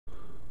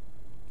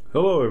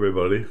Hello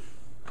everybody.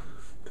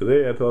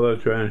 Today I thought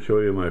I'd try and show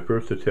you my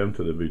first attempt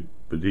at a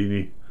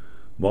Bedini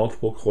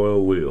multiple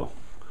coil wheel.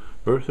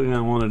 First thing I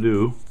want to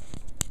do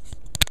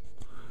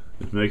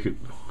is make it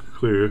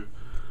clear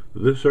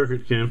that this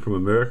circuit came from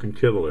American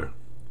Kittler.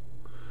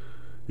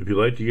 If you'd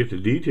like to get the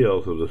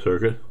details of the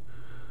circuit,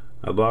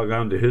 I'd log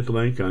on to his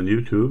link on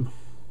YouTube.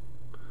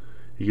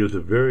 He gives a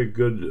very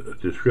good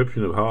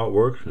description of how it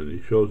works, and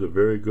he shows a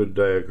very good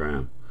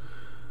diagram.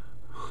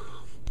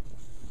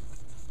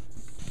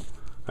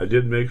 I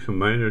did make some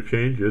minor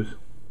changes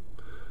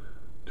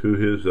to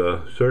his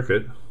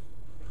circuit.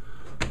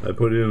 I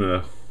put in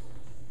a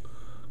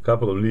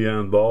couple of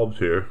neon bulbs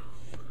here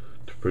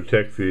to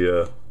protect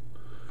the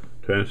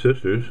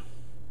transistors,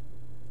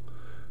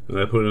 and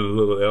I put in a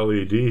little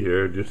LED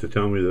here just to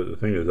tell me that the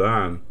thing is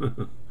on.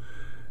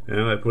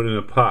 And I put in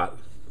a pot,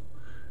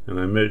 and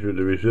I measured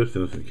the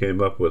resistance and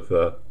came up with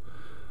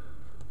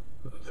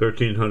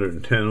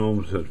 1310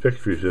 ohms and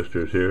fixed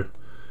resistors here,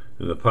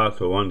 and the pot's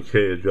a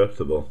 1K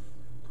adjustable.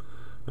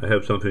 I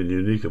have something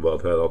unique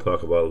about that I'll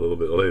talk about a little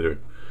bit later.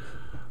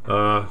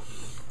 I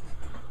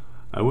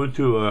went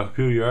to a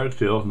few yard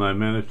sales and I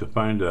managed to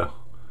find a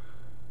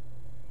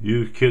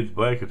used kid's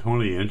bike, a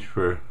 20-inch,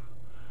 for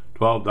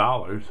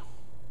 $12.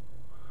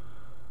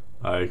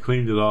 I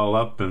cleaned it all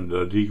up and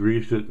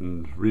degreased it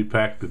and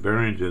repacked the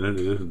bearings in it.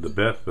 It isn't the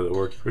best, but it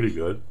works pretty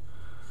good.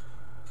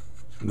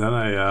 And then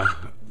I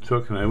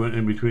took and I went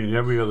in between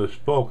every other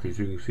spoke, as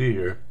you can see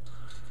here,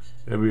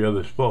 every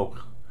other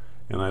spoke,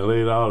 and I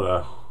laid out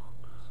a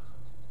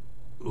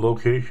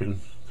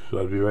location so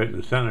I'd be right in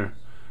the center.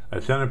 I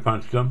center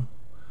punched them,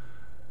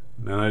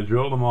 and then I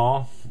drilled them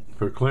all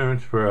for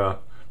clearance for a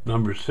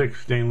number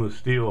 6 stainless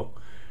steel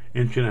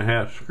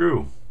 1.5-inch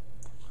screw.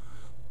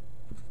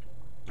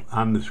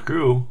 On the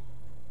screw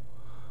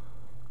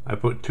I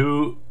put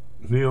 2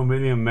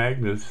 neodymium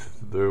magnets.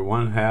 They're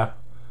 1/2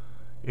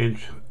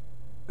 inch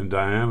in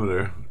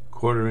diameter,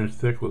 1/4 inch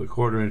thick with a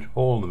 1/4 inch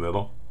hole in the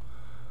middle.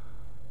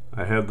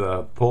 I have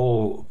the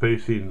pole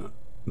facing,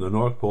 the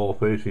north pole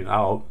facing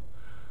out.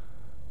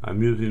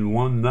 I'm using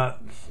one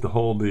nut to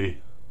hold the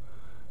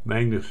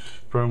magnets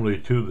firmly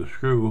to the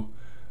screw,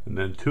 and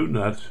then 2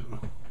 nuts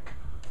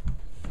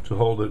to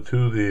hold it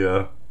to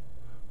the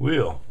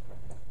wheel.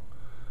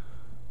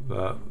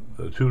 The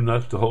 2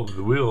 nuts to hold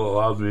the wheel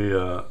allowed me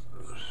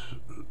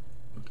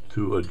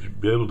to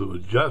be able to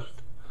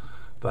adjust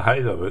the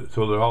height of it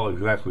so they're all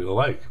exactly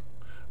alike,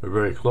 or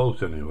very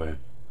close anyway.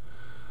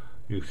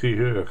 You can see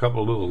here a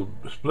couple of little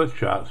split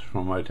shots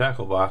from my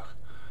tackle box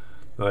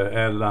that I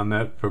added on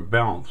that for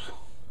balance.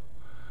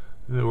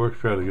 It works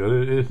fairly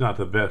good. It's not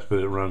the best, but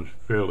it runs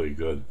fairly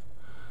good.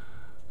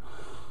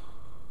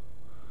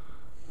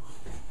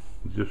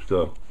 Just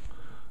I'm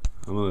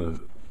gonna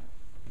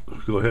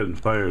go ahead and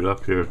fire it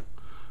up here.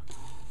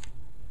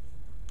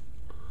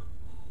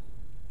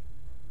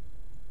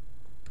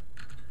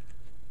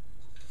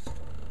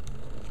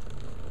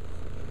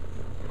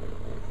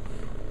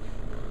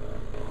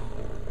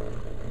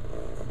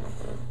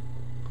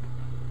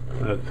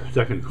 That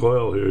second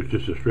coil here is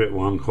just a straight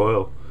one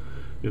coil.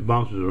 It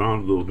bounces around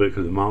a little bit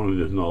because the mounting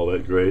isn't all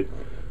that great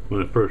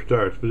when it first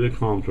starts, but it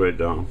calms right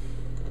down.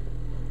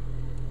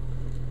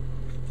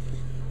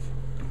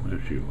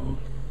 There she goes.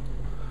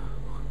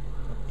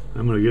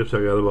 I'm going to guess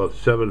I got about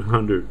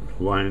 700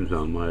 lines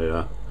on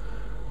my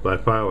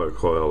bifilar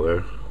coil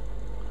there.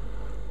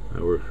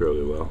 That works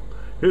fairly well.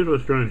 Here's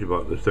what's strange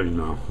about this thing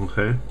now,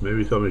 okay?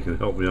 Maybe somebody can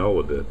help me out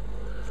with it.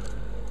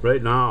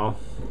 Right now,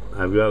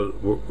 I've got it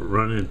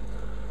running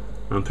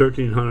on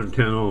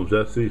 1310 ohms.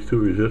 That's these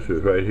 2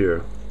 resistors right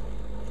here.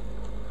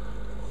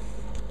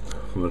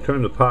 I'm going to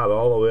turn the pot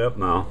all the way up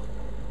now.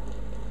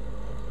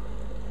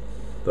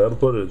 That'll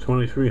put it at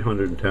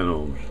 2310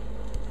 ohms.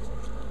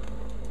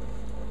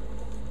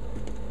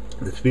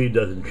 The speed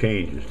doesn't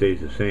change, it stays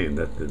the same.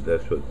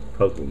 That's what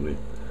puzzled me.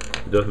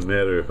 It doesn't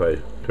matter if I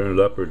turn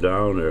it up or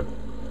down or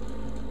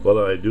what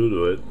I do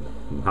to it,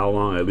 how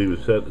long I leave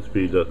it set, the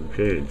speed doesn't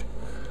change.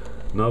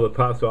 Now the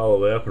pot's all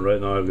the way up, and right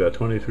now I've got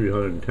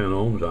 2310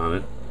 ohms on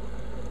it.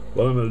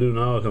 What I'm going to do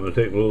now is I'm going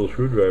to take my little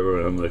screwdriver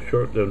and I'm going to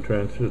short them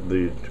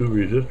the 2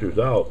 resistors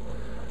out,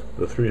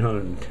 the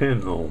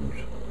 310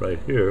 ohms right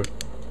here.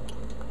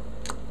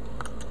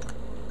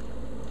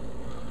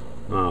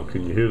 Now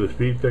can you hear the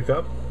speed pick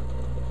up?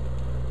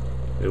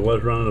 It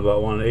was running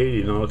about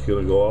 180, now it's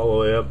going to go all the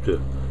way up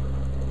to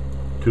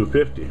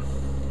 250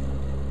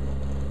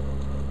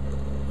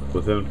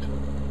 with them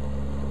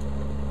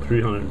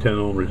 310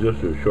 ohm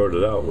resistors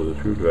shorted out with a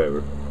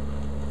screwdriver.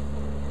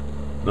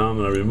 Now I'm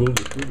going to remove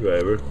the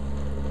screwdriver,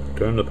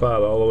 turn the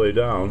pot all the way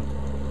down.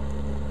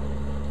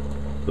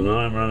 So now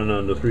I'm running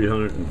on the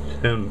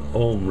 310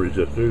 ohm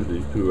resistors,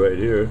 these 2 right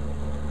here.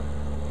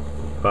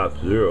 Pot's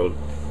zeroed.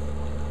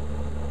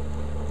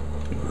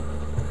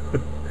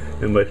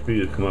 And my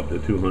speed has come up to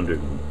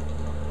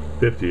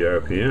 250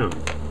 RPM.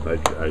 I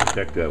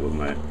checked that with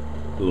my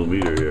little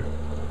meter here.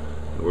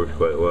 It works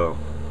quite well.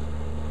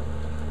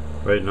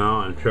 Right now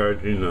I'm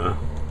charging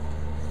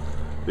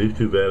these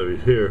 2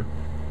 batteries here.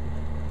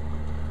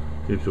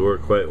 Seems to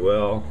work quite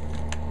well.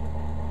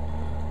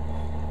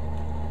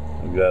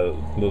 I've got a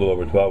little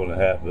over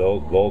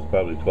 12.5 volts,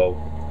 probably 12,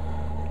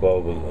 a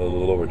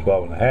little over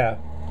 12.5,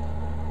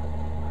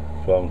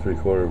 12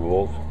 3/4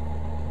 volts.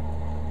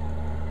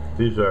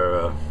 These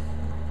are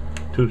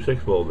two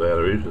 6-volt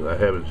batteries that I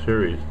have in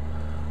series.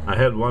 I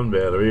had one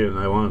battery and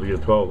I wanted to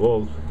get 12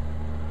 volts,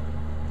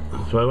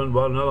 so I went and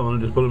bought another one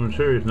and just put them in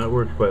series, and that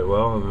works quite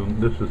well. And then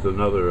this is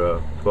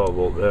another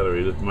 12-volt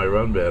battery. This is my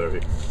run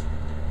battery.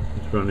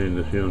 It's running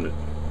this unit.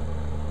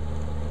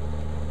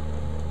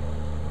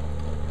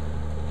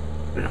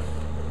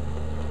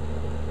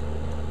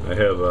 I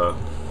have a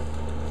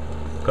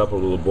couple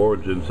little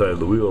boards inside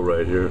the wheel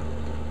right here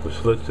with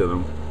slits in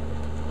them,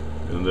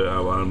 and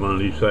I'm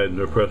on each side, and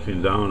they're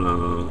pressing down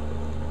on a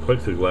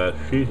plexiglass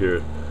sheet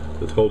here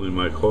that's holding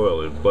my coil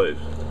in place.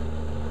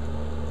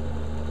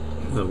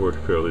 That works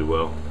fairly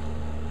well.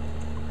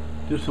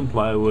 Just some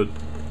plywood,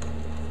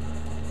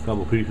 a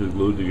couple pieces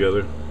glued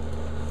together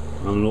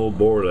on an old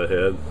board I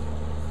had,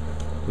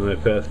 and I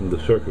fastened the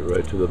circuit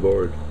right to the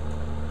board.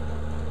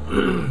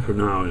 For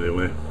now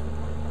anyway.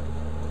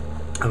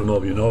 I don't know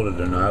if you noticed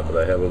or not, but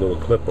I have a little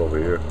clip over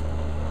here.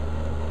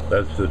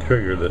 That's the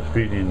trigger that's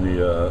feeding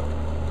the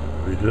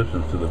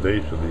resistance to the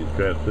base of these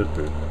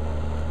transistors.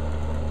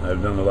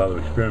 I've done a lot of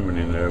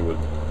experimenting there with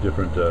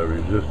different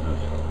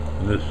resistance,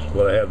 and this,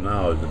 what I have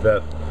now, is the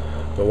best.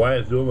 But why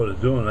it's doing what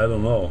it's doing, I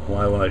don't know.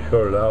 Why, when I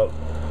shorted out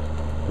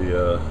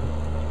the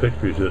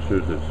fixed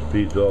resistors, it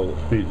speeds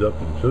up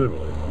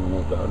considerably,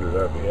 almost 100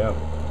 RPM.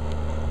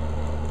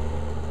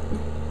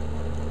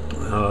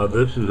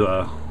 This is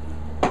the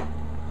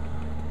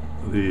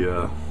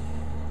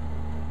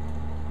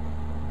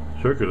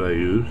circuit I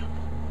use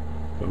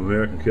from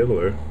American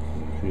Kiddler. You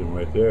can see them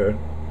right there.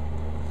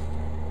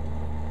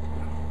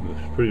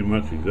 That's pretty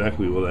much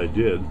exactly what I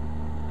did,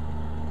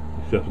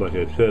 except like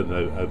I said,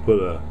 I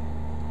put a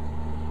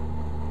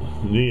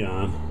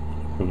neon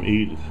from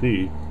E to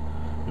C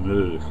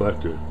emitter to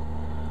collector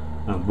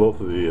on both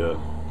of the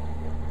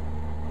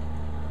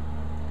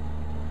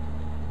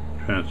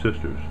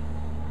transistors.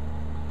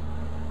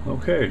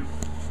 Okay.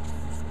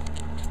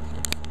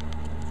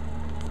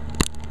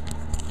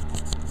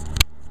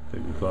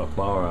 Take this off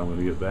flower. I'm going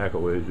to get back a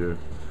ways here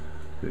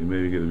so you can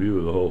maybe get a view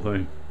of the whole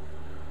thing.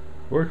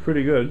 Works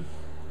pretty good.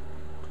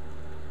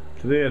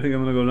 Today I think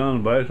I'm going to go down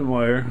and buy some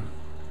wire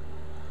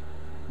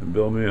and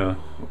build me a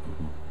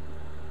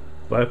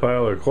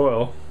bipolar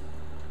coil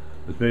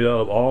that's made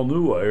out of all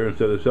new wire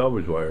instead of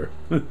salvage wire.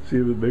 See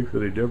if it makes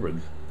any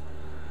difference.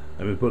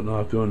 I've been putting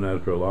off doing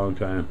that for a long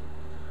time.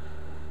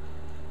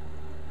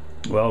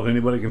 Well, if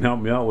anybody can help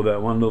me out with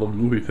that one little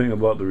goofy thing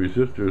about the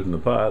resistors in the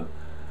pot,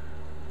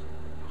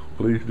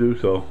 please do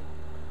so.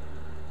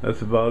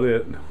 That's about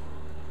it.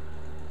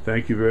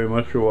 Thank you very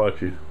much for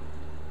watching.